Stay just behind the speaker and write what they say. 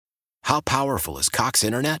How powerful is Cox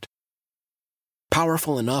Internet?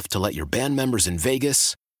 Powerful enough to let your band members in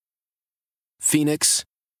Vegas, Phoenix,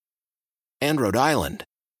 and Rhode Island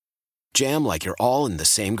jam like you're all in the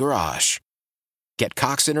same garage. Get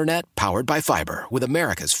Cox Internet powered by fiber with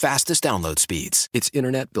America's fastest download speeds. It's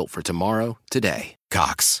internet built for tomorrow, today.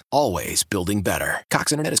 Cox, always building better.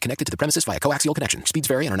 Cox Internet is connected to the premises via coaxial connection. Speeds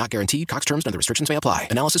vary and are not guaranteed. Cox terms and other restrictions may apply.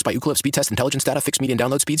 Analysis by Ookla Speed Test Intelligence Data. Fixed median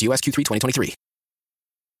download speeds. US Q3 2023.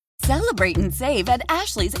 Celebrate and save at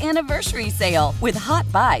Ashley's Anniversary Sale. With Hot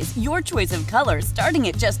Buys, your choice of colors starting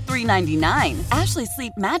at just $3.99. Ashley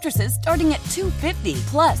Sleep mattresses starting at $2.50.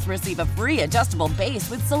 Plus, receive a free adjustable base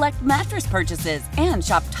with select mattress purchases. And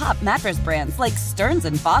shop top mattress brands like Stearns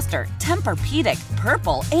 & Foster, Tempur-Pedic,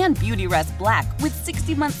 Purple, and Beautyrest Black with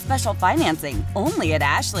 60-month special financing. Only at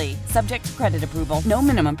Ashley. Subject to credit approval. No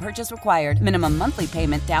minimum purchase required. Minimum monthly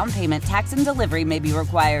payment, down payment, tax, and delivery may be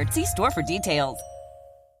required. See store for details.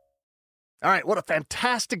 All right, what a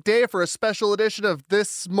fantastic day for a special edition of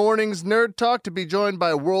this morning's Nerd Talk, to be joined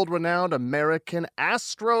by world-renowned American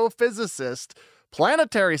astrophysicist,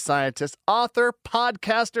 planetary scientist, author,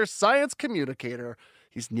 podcaster, science communicator.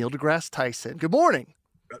 He's Neil deGrasse Tyson. Good morning.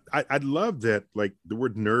 I'd love that, like, the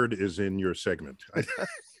word nerd is in your segment.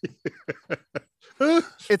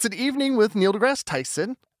 It's an evening with Neil deGrasse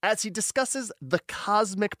Tyson as he discusses the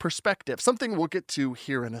cosmic perspective, something we'll get to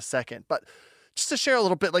here in a second. But just to share a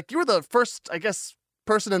little bit, like, you were the first, I guess,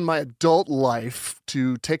 person in my adult life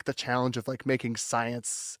to take the challenge of, like, making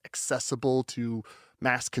science accessible to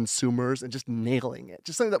mass consumers and just nailing it.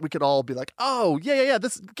 Just something that we could all be like, oh, yeah,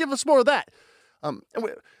 this, give us more of that.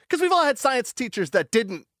 Because we've all had science teachers that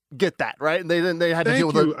didn't get that, right? And they had to deal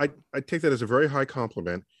with it. I take that as a very high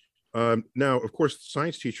compliment. Now, of course,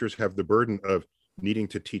 science teachers have the burden of needing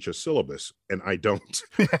to teach a syllabus, and I don't.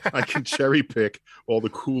 I can cherry pick all the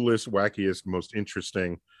coolest, wackiest, most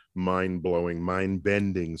interesting, mind-blowing,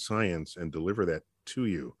 mind-bending science and deliver that to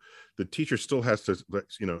you. The teacher still has to,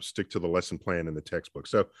 stick to the lesson plan in the textbook.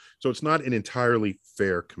 So it's not an entirely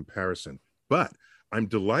fair comparison. But I'm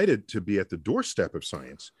delighted to be at the doorstep of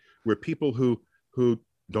science, where people who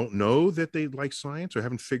don't know that they like science or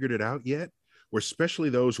haven't figured it out yet, or especially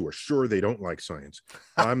those who are sure they don't like science.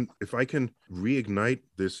 If I can reignite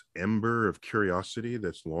this ember of curiosity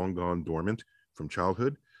that's long gone dormant from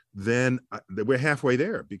childhood, then we're halfway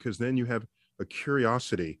there, because then you have a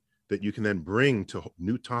curiosity that you can then bring to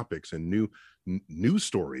new topics and new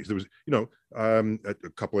stories. There was, a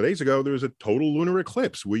couple of days ago, there was a total lunar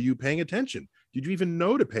eclipse. Were you paying attention? Did you even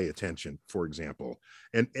know to pay attention, for example?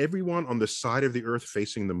 And everyone on the side of the Earth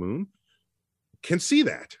facing the moon can see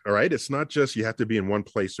that. All right. It's not just you have to be in one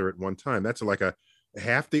place or at one time. That's like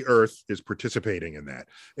half the Earth is participating in that.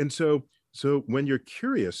 And so when you're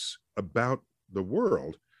curious about the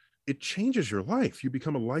world, it changes your life. You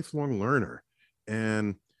become a lifelong learner.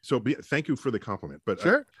 And so thank you for the compliment. But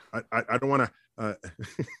sure. I don't want to,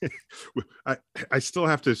 I still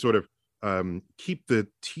have to sort of keep the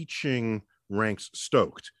teaching ranks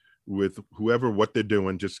stoked with whoever, what they're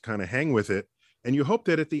doing, just kind of hang with it. And you hope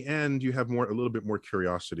that at the end you have a little bit more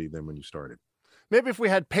curiosity than when you started. Maybe if we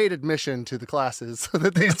had paid admission to the classes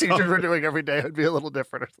that these teachers were doing every day, it would be a little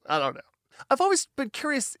different. I don't know. I've always been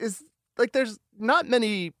curious, there's not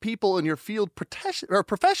many people in your field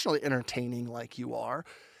professionally entertaining like you are.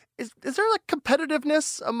 Is there like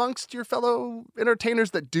competitiveness amongst your fellow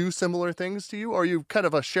entertainers that do similar things to you? Or are you kind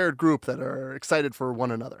of a shared group that are excited for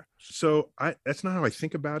one another? So that's not how I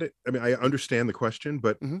think about it. I mean, I understand the question,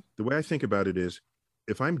 but the way I think about it is,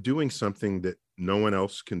 if I'm doing something that no one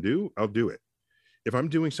else can do, I'll do it. If I'm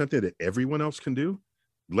doing something that everyone else can do,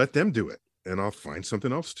 let them do it, and I'll find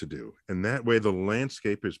something else to do. And that way the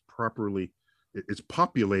landscape is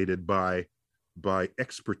populated by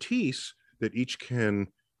expertise that each can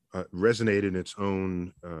resonate in its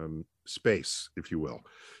own space, if you will.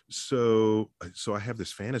 So I have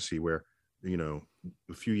this fantasy where,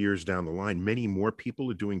 a few years down the line, many more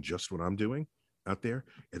people are doing just what I'm doing out there.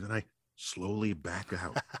 And then I slowly back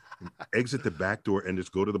out, and exit the back door, and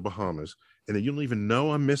just go to the Bahamas. And then you don't even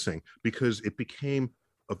know I'm missing, because it became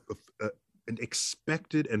an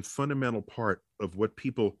expected and fundamental part of what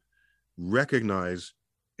people recognize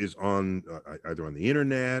is on either on the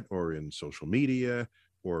internet or in social media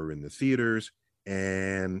or in the theaters.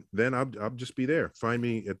 And then I'll just be there. Find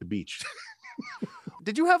me at the beach.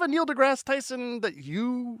 Did you have a Neil deGrasse Tyson that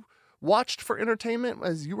you watched for entertainment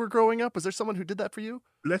as you were growing up? Was there someone who did that for you?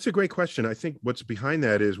 That's a great question. I think what's behind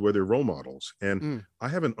that is where they're role models. And I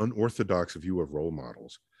have an unorthodox view of role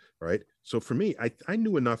models, right? So for me, I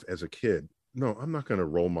knew enough as a kid. No, I'm not going to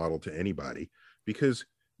role model to anybody, because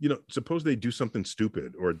suppose they do something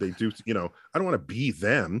stupid, or they do, I don't want to be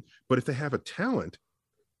them, but if they have a talent,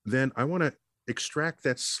 then I want to extract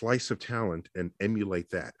that slice of talent and emulate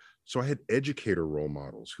that. So I had educator role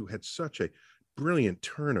models who had such a brilliant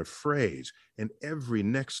turn of phrase, and every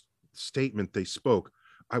next statement they spoke,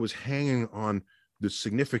 I was hanging on the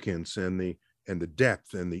significance and the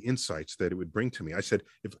depth and the insights that it would bring to me. I said,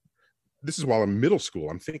 if this is while I'm middle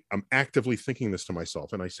school, I'm actively thinking this to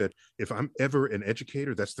myself. And I said, if I'm ever an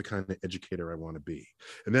educator, that's the kind of educator I want to be.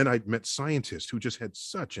 And then I met scientists who just had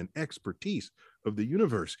such an expertise of the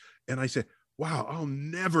universe. And I said, wow, I'll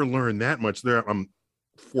never learn that much there. I'm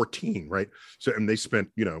 14, right? So, and they spent,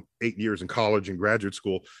 8 years in college and graduate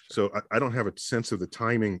school. So I don't have a sense of the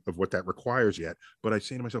timing of what that requires yet. But I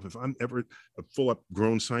say to myself, if I'm ever a full up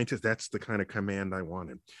grown scientist, that's the kind of command I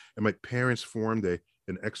wanted. And my parents formed an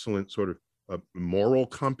excellent sort of a moral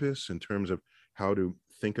compass in terms of how to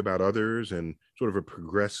think about others, and sort of a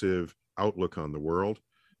progressive outlook on the world.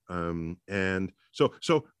 And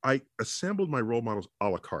so I assembled my role models a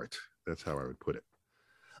la carte. That's how I would put it.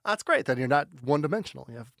 That's great. Then you're not one-dimensional.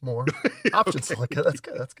 You have more options. Okay. Like it. That's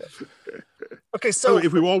good. That's good. Okay, so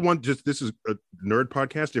if we all this is a nerd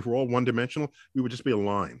podcast. If we're all one-dimensional, we would just be a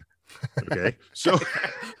line. Okay, so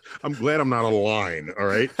I'm glad I'm not a line. All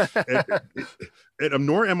right, and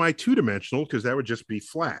nor am I two-dimensional, because that would just be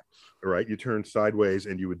flat. All right, you turn sideways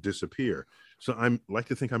and you would disappear. So I'm like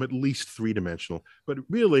to think I'm at least three-dimensional, but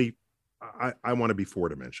really, I want to be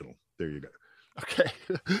four-dimensional. There you go.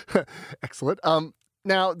 Okay, excellent.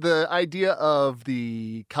 Now, the idea of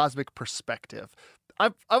the cosmic perspective,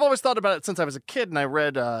 I've always thought about it since I was a kid, and I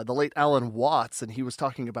read the late Alan Watts, and he was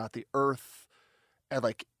talking about the Earth and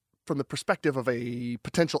from the perspective of a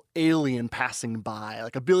potential alien passing by,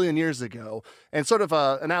 like 1 billion years ago, and sort of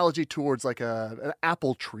an analogy towards like an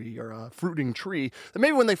apple tree or a fruiting tree. That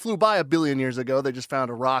maybe when they flew by 1 billion years ago, they just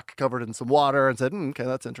found a rock covered in some water and said, okay,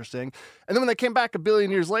 that's interesting. And then when they came back 1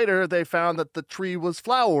 billion years later, they found that the tree was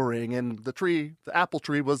flowering, and the apple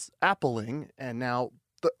tree was appling, and now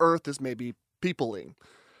the Earth is maybe peopling.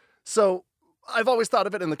 So I've always thought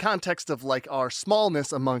of it in the context of like our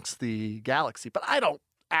smallness amongst the galaxy, but I don't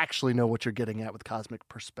actually know what you're getting at with cosmic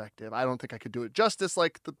perspective. I don't think I could do it justice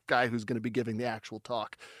like the guy who's going to be giving the actual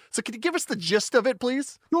talk. So can you give us the gist of it,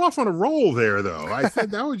 please? You're off on a roll there, though. I think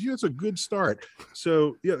that's a good start.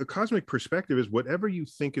 So yeah, the cosmic perspective is whatever you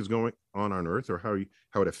think is going on Earth, or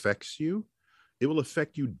how it affects you, it will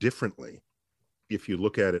affect you differently if you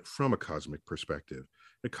look at it from a cosmic perspective.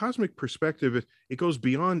 The cosmic perspective, it goes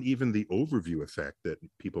beyond even the overview effect that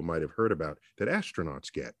people might have heard about that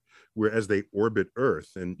astronauts get, whereas they orbit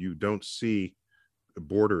Earth and you don't see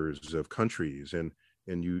borders of countries, and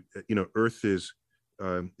Earth is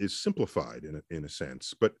simplified in a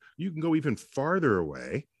sense, but you can go even farther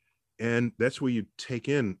away, and that's where you take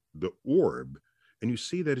in the orb, and you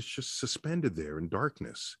see that it's just suspended there in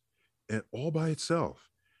darkness, and all by itself,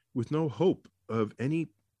 with no hope of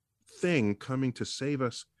anything coming to save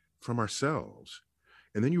us from ourselves.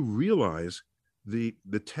 And then you realize the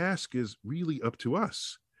task is really up to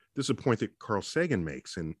us. This is a point that Carl Sagan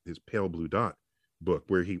makes in his Pale Blue Dot book,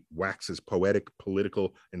 where he waxes poetic,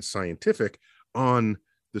 political, and scientific on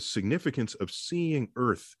the significance of seeing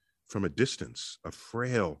Earth from a distance, a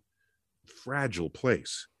frail, fragile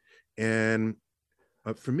place. And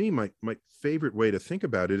for me, my favorite way to think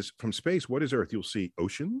about it is from space. What is Earth? You'll see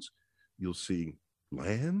oceans, you'll see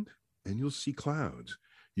land, and you'll see clouds.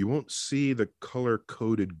 You won't see the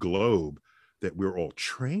color-coded globe that we're all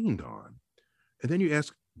trained on. And then you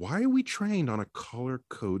ask, why are we trained on a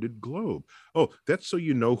color-coded globe? Oh, that's so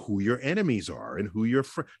you know who your enemies are and who your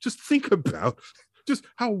friends. Just think about just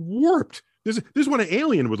how warped. This is what an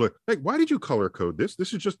alien would look like. Why did you color code this?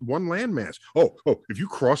 This is just one landmass. Oh, if you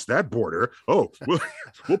cross that border, we'll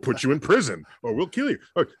put you in prison, or we'll kill you.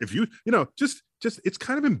 Or if you, just it's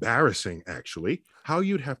kind of embarrassing, actually, how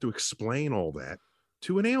you'd have to explain all that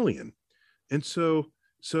to an alien. And so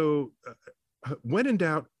when in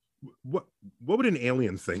doubt, what would an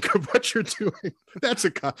alien think of what you're doing? That's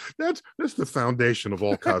the foundation of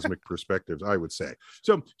all cosmic perspectives, I would say.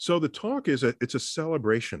 So the talk it's a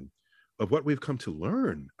celebration of what we've come to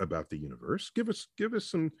learn about the universe. Give us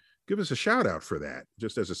a shout out for that,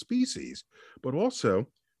 just as a species. But also,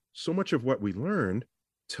 so much of what we learned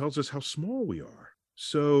tells us how small we are.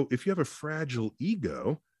 So if you have a fragile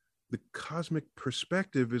ego, the cosmic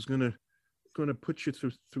perspective is going to put you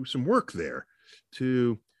through some work there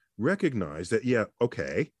to recognize that,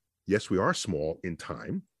 yes, we are small in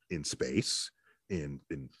time, in space, in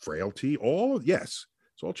frailty, it's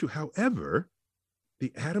all true. However,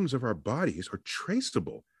 the atoms of our bodies are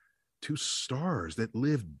traceable to stars that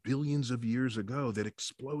lived billions of years ago that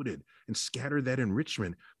exploded and scattered that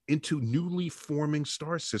enrichment into newly forming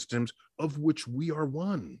star systems of which we are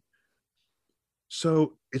one.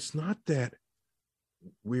 So it's not that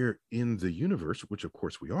we're in the universe, which of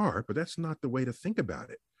course we are, but that's not the way to think about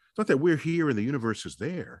it. It's not that we're here and the universe is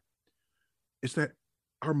there. It's that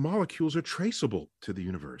our molecules are traceable to the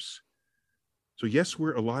universe. So yes,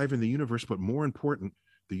 we're alive in the universe, but more important,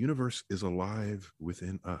 the universe is alive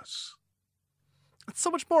within us. It's so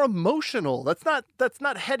much more emotional. That's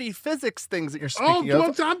not heady physics things that you're speaking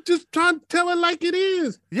of. I'm just trying to tell it like it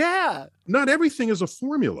is. Yeah. Not everything is a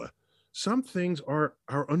formula. Some things are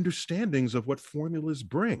our understandings of what formulas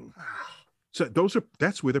bring. So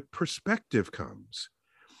that's where the perspective comes.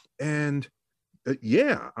 And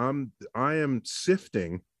I am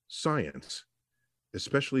sifting science,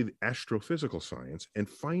 especially the astrophysical science, and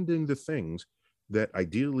finding the things that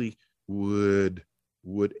ideally would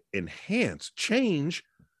enhance, change,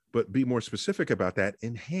 but be more specific about that,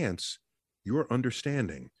 enhance your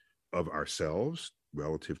understanding of ourselves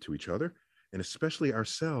relative to each other, and especially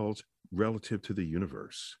ourselves relative to the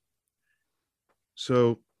universe.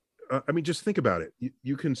 So, just think about it.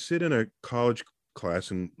 You can sit in a college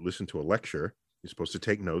class and listen to a lecture. You're supposed to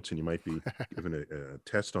take notes, and you might be given a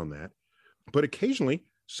test on that. But occasionally,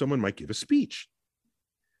 someone might give a speech.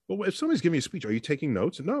 Well, if somebody's giving a speech, are you taking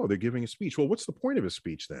notes? No, they're giving a speech. Well, what's the point of a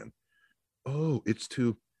speech then? Oh, it's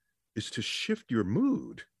to shift your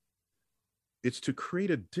mood. It's to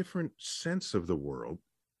create a different sense of the world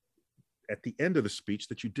at the end of the speech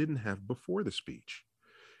that you didn't have before the speech.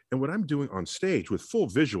 And what I'm doing on stage with full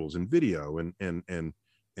visuals and video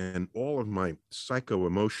and all of my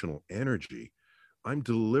psycho-emotional energy, I'm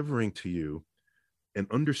delivering to you an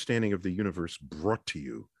understanding of the universe brought to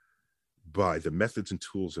you by the methods and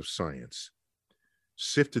tools of science,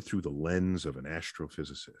 sifted through the lens of an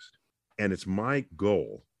astrophysicist. And it's my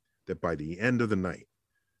goal that by the end of the night,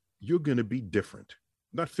 you're going to be different,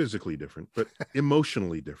 not physically different, but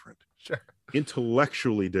emotionally different, sure, intellectually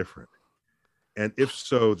intellectually different. And if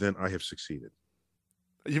so, then I have succeeded.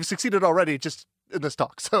 You've succeeded already just in this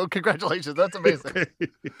talk. So congratulations. That's amazing.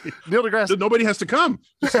 Neil deGrasse. Nobody has to come.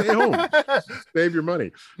 Just stay home. Save your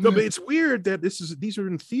money. No, but it's weird that these are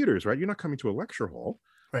in theaters, right? You're not coming to a lecture hall.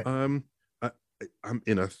 Right. I'm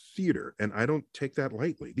in a theater, and I don't take that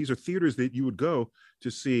lightly. These are theaters that you would go to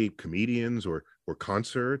see comedians or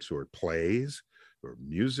concerts or plays or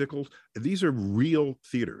musicals. These are real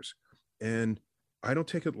theaters. And I don't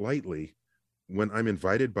take it lightly when I'm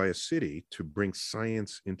invited by a city to bring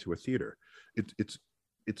science into a theater.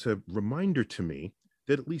 It's a reminder to me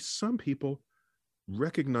that at least some people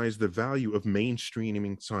recognize the value of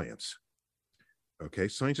mainstreaming science. Okay,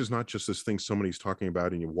 science is not just this thing somebody's talking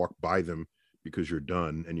about and you walk by them because you're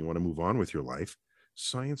done and you want to move on with your life.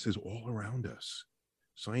 Science is all around us.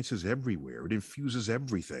 Science is everywhere. It infuses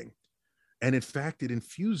everything. And in fact, it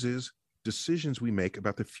infuses decisions we make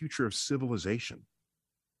about the future of civilization.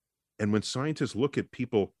 And when scientists look at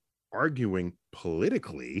people arguing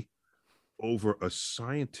politically over a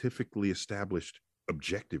scientifically established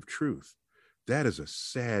objective truth, that is a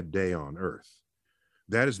sad day on earth.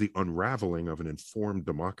 That is the unraveling of an informed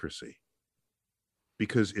democracy.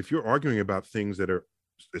 Because if you're arguing about things that are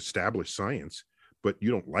established science, but you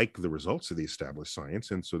don't like the results of the established science,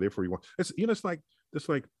 and so therefore you want, it's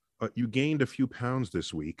like you gained a few pounds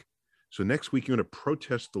this week, so next week you're going to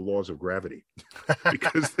protest the laws of gravity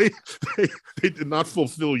because they did not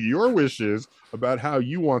fulfill your wishes about how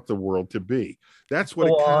you want the world to be. That's what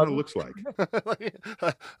it kind of looks like.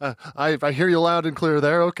 I hear you loud and clear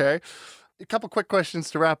there. Okay. A couple quick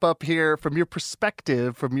questions to wrap up here. From your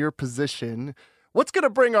perspective, from your position, what's going to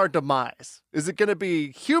bring our demise? Is it going to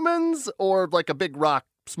be humans or like a big rock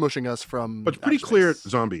smushing us from? But it's pretty clear,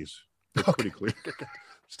 zombies. It's pretty clear. Good.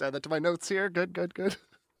 Just add that to my notes here. Good.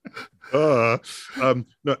 No,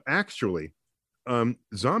 actually,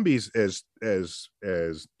 zombies as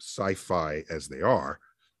sci-fi as they are,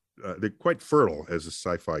 they're quite fertile as a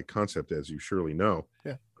sci-fi concept, as you surely know.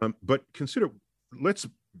 Yeah. But let's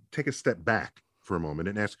take a step back for a moment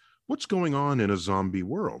and ask, what's going on in a zombie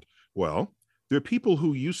world? Well, there are people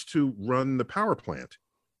who used to run the power plant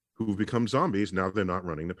who've become zombies. Now they're not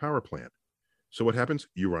running the power plant. So what happens?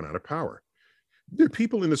 You run out of power. There are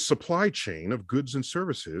people in the supply chain of goods and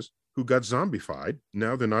services who got zombified.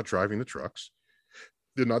 Now they're not driving the trucks.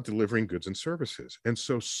 They're not delivering goods and services. And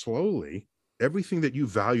so slowly, everything that you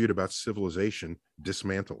valued about civilization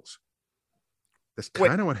dismantles. That's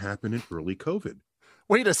kind of what happened in early COVID.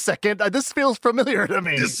 Wait a second. This feels familiar to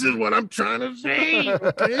me. This is what I'm trying to say.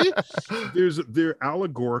 Okay. There are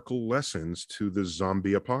allegorical lessons to the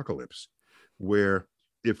zombie apocalypse where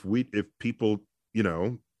if people,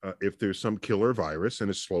 if there's some killer virus and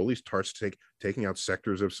it slowly starts taking out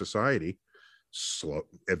sectors of society,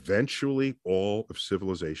 eventually all of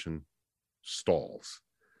civilization stalls.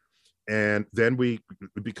 And then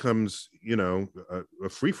it becomes, a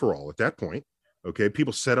free-for-all at that point. Okay,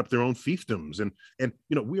 people set up their own fiefdoms, and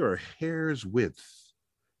we are a hair's width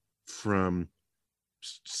from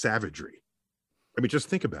savagery. I mean, just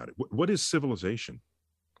think about it. What is civilization?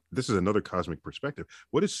 This is another cosmic perspective.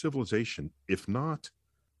 What is civilization if not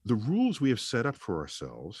the rules we have set up for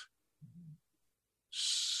ourselves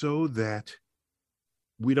so that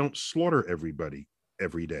we don't slaughter everybody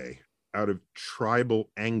every day out of tribal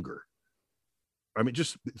anger? I mean,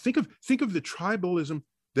 just think of the tribalism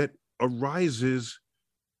that arises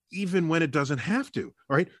even when it doesn't have to.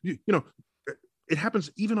 All right, it happens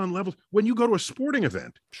even on levels when you go to a sporting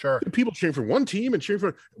event. Sure, people cheering for one team and cheering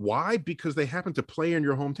for why? Because they happen to play in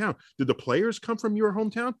your hometown. Did the players come from your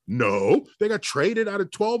hometown? No, they got traded out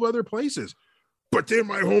of 12 other places. But they're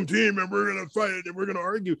my home team, and we're gonna fight and we're gonna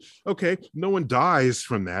argue. Okay, no one dies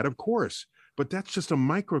from that, of course, but that's just a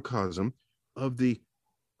microcosm of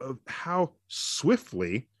how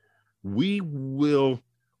swiftly we will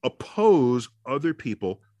oppose other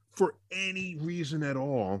people for any reason at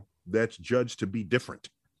all that's judged to be different.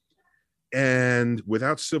 And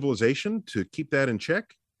without civilization to keep that in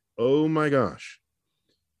check, oh my gosh,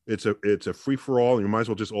 it's a free-for-all, and you might as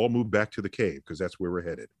well just all move back to the cave, because that's where we're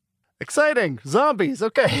headed. Exciting. Zombies.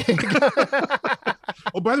 Okay.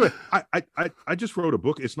 Oh, by the way, I just wrote a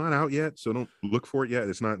book. It's not out yet, so don't look for it yet.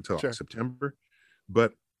 It's not until September,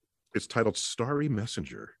 but it's titled Starry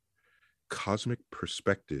Messenger: Cosmic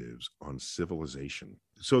Perspectives on Civilization.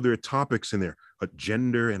 So there are topics in there: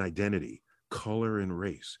 gender and identity, color and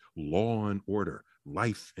race, law and order,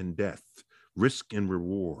 life and death, risk and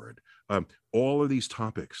reward. All of these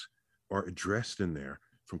topics are addressed in there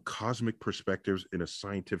from cosmic perspectives in a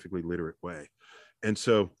scientifically literate way. And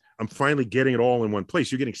so I'm finally getting it all in one place.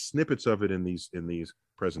 You're getting snippets of it in these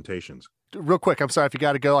presentations. Real quick, I'm sorry if you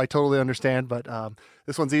got to go. I totally understand, but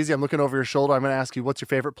this one's easy. I'm looking over your shoulder. I'm going to ask you, what's your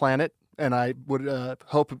favorite planet? And I would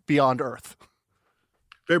hope beyond Earth.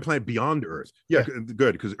 Favorite planet beyond Earth? Yeah.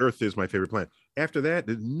 Good, because Earth is my favorite planet. After that,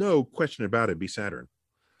 there's no question about it, be Saturn.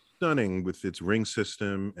 Stunning with its ring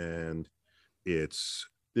system, and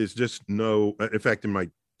there's just no, in fact, in my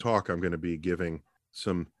talk, I'm going to be giving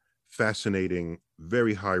some fascinating,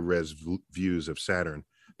 very high-res views of Saturn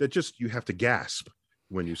that just, you have to gasp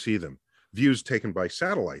when you see them. Views taken by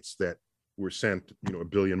satellites that were sent, 1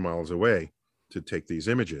 billion miles away to take these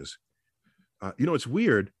images. It's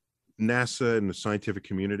weird. NASA and the scientific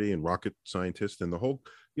community and rocket scientists and the whole,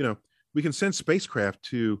 we can send spacecraft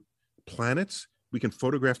to planets. We can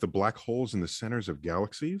photograph the black holes in the centers of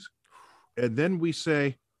galaxies. And then we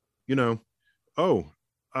say,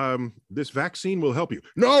 this vaccine will help you.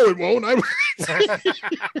 No, it won't.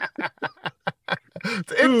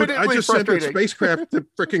 Dude, I just sent a spacecraft to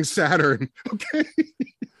freaking Saturn. Okay.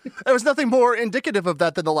 There was nothing more indicative of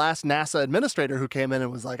that than the last NASA administrator who came in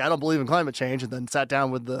and was like, I don't believe in climate change, and then sat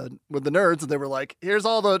down with the nerds, and they were like, here's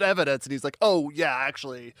all the evidence. And he's like, oh, yeah,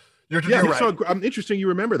 actually, you're right. So interesting you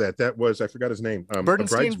remember that. That was, I forgot his name.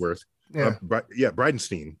 Bridesworth. Yeah.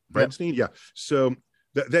 Bridenstine. Bridenstine, yeah. So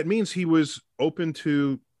that means he was open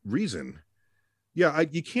to reason. Yeah,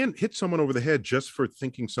 you can't hit someone over the head just for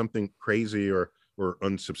thinking something crazy or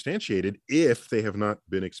unsubstantiated if they have not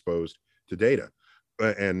been exposed to data.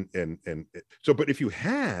 And so, but if you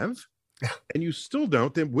have, and you still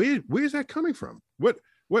don't, then where's that coming from? What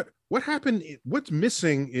happened? What's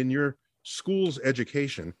missing in your school's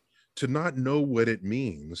education to not know what it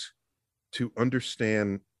means to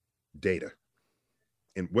understand data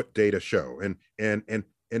and what data show? And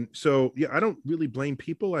so, yeah, I don't really blame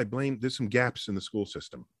people. I blame, there's some gaps in the school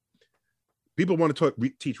system. People want to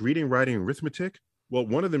teach reading, writing, and arithmetic. Well,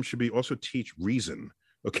 one of them should be also teach reason.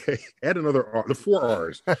 Okay, add another R, the 4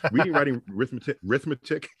 R's: reading, writing,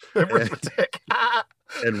 arithmetic,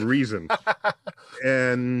 and reason.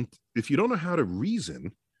 And if you don't know how to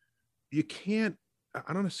reason, you can't,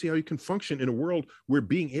 I don't see how you can function in a world where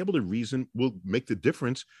being able to reason will make the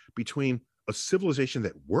difference between a civilization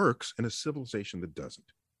that works and a civilization that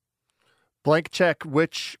doesn't. Blank check,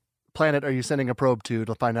 which planet are you sending a probe to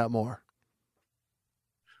find out more?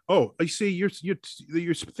 Oh, I see, you're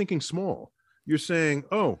thinking small. You're saying,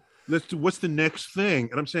 oh, let's do, what's the next thing?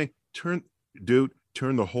 And I'm saying, turn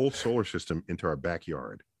the whole solar system into our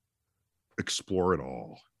backyard. Explore it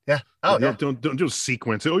all. Yeah. Oh, yeah. Don't just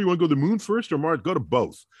sequence it. Oh, you want to go to the moon first or Mars? Go to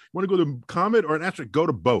both. You want to go to the comet or an asteroid? Go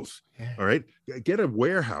to both. Yeah. All right. Get a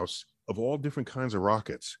warehouse of all different kinds of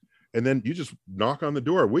rockets and then you just knock on the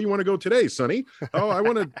door. Where you want to go today, Sonny? Oh, I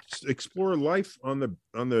want to explore life on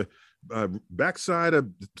the backside of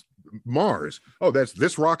Mars. Oh, that's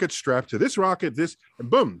this rocket strapped to this rocket, this, and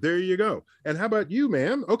boom, there you go. And how about you,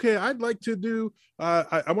 ma'am? Okay, I'd like to do,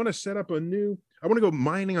 I want to set up I want to go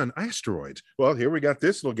mining on asteroids. Well, here we got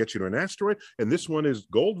this. It'll get you to an asteroid. And this one is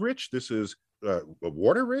gold rich. This is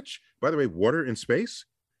water rich. By the way, water in space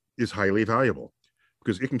is highly valuable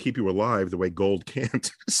because it can keep you alive the way gold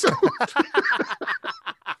can't. So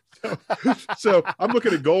I'm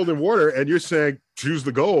looking at gold and water, and you're saying choose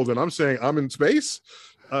the gold, and I'm saying I'm in space.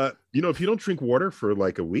 If you don't drink water for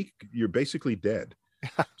like a week, you're basically dead.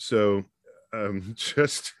 So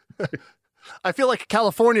I feel like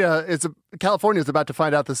California is about to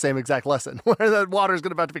find out the same exact lesson, where that water is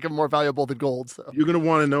about to become more valuable than gold. So you're going to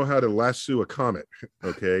want to know how to lasso a comet,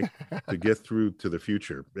 okay, to get through to the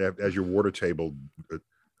future as your water table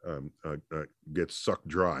gets sucked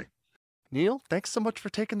dry. Neil, thanks so much for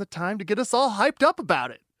taking the time to get us all hyped up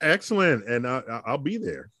about it. Excellent, and I'll be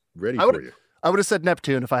there, ready for you. I would have said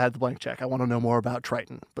Neptune if I had the blank check. I want to know more about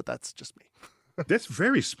Triton, but that's just me. That's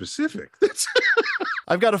very specific.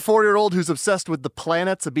 I've got a 4-year-old who's obsessed with The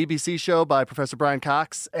Planets, a BBC show by Professor Brian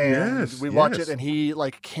Cox, and we watch it, and he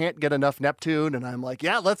can't get enough Neptune, and I'm like,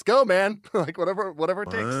 yeah, let's go, man. Whatever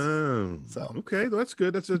it takes. So okay, that's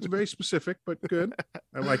good. That's very specific, but good.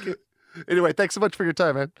 I like it. Anyway, thanks so much for your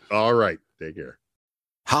time, man. All right, take care.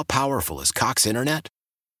 How powerful is Cox Internet?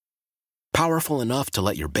 Powerful enough to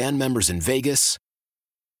let your band members in Vegas,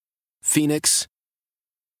 Phoenix,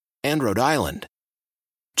 and Rhode Island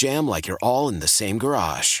jam like you're all in the same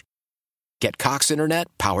garage. Get Cox Internet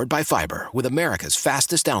powered by fiber with America's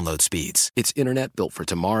fastest download speeds. It's internet built for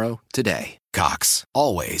tomorrow, today. Cox,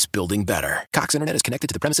 always building better. Cox Internet is connected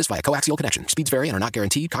to the premises via coaxial connection. Speeds vary and are not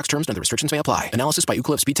guaranteed. Cox terms and other restrictions may apply. Analysis by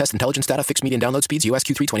Ookla Speed Test Intelligence Data. Fixed median download speeds. US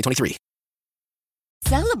Q3 2023.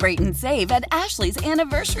 Celebrate and save at Ashley's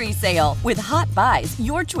Anniversary Sale. With Hot Buys,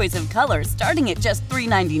 your choice of colors starting at just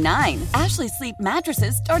 $3.99. Ashley Sleep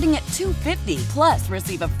mattresses starting at $2.50. Plus,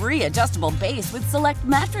 receive a free adjustable base with select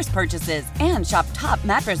mattress purchases. And shop top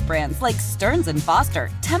mattress brands like Stearns & Foster,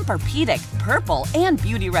 Tempur-Pedic, Purple, and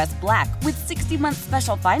Beautyrest Black with 60-month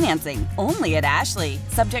special financing. Only at Ashley.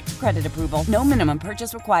 Subject to credit approval. No minimum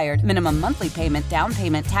purchase required. Minimum monthly payment, down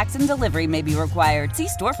payment, tax, and delivery may be required. See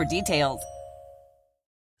store for details.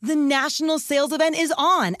 The national sales event is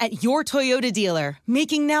on at your Toyota dealer,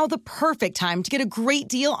 making now the perfect time to get a great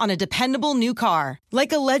deal on a dependable new car.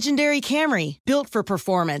 Like a legendary Camry, built for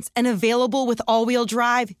performance and available with all-wheel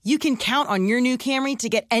drive, you can count on your new Camry to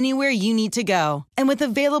get anywhere you need to go. And with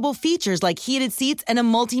available features like heated seats and a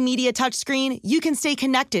multimedia touchscreen, you can stay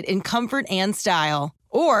connected in comfort and style.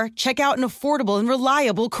 Or check out an affordable and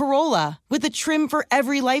reliable Corolla with a trim for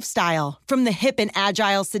every lifestyle. From the hip and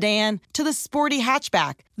agile sedan to the sporty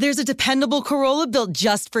hatchback, there's a dependable Corolla built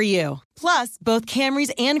just for you. Plus, both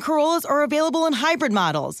Camrys and Corollas are available in hybrid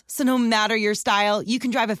models. So no matter your style, you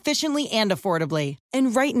can drive efficiently and affordably.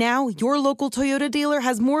 And right now, your local Toyota dealer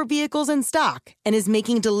has more vehicles in stock and is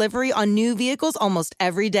making delivery on new vehicles almost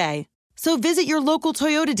every day. So visit your local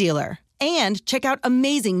Toyota dealer. And check out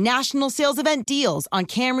amazing national sales event deals on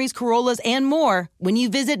Camrys, Corollas, and more when you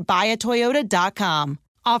visit buyatoyota.com.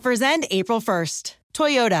 Offers end April 1st.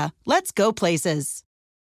 Toyota, let's go places.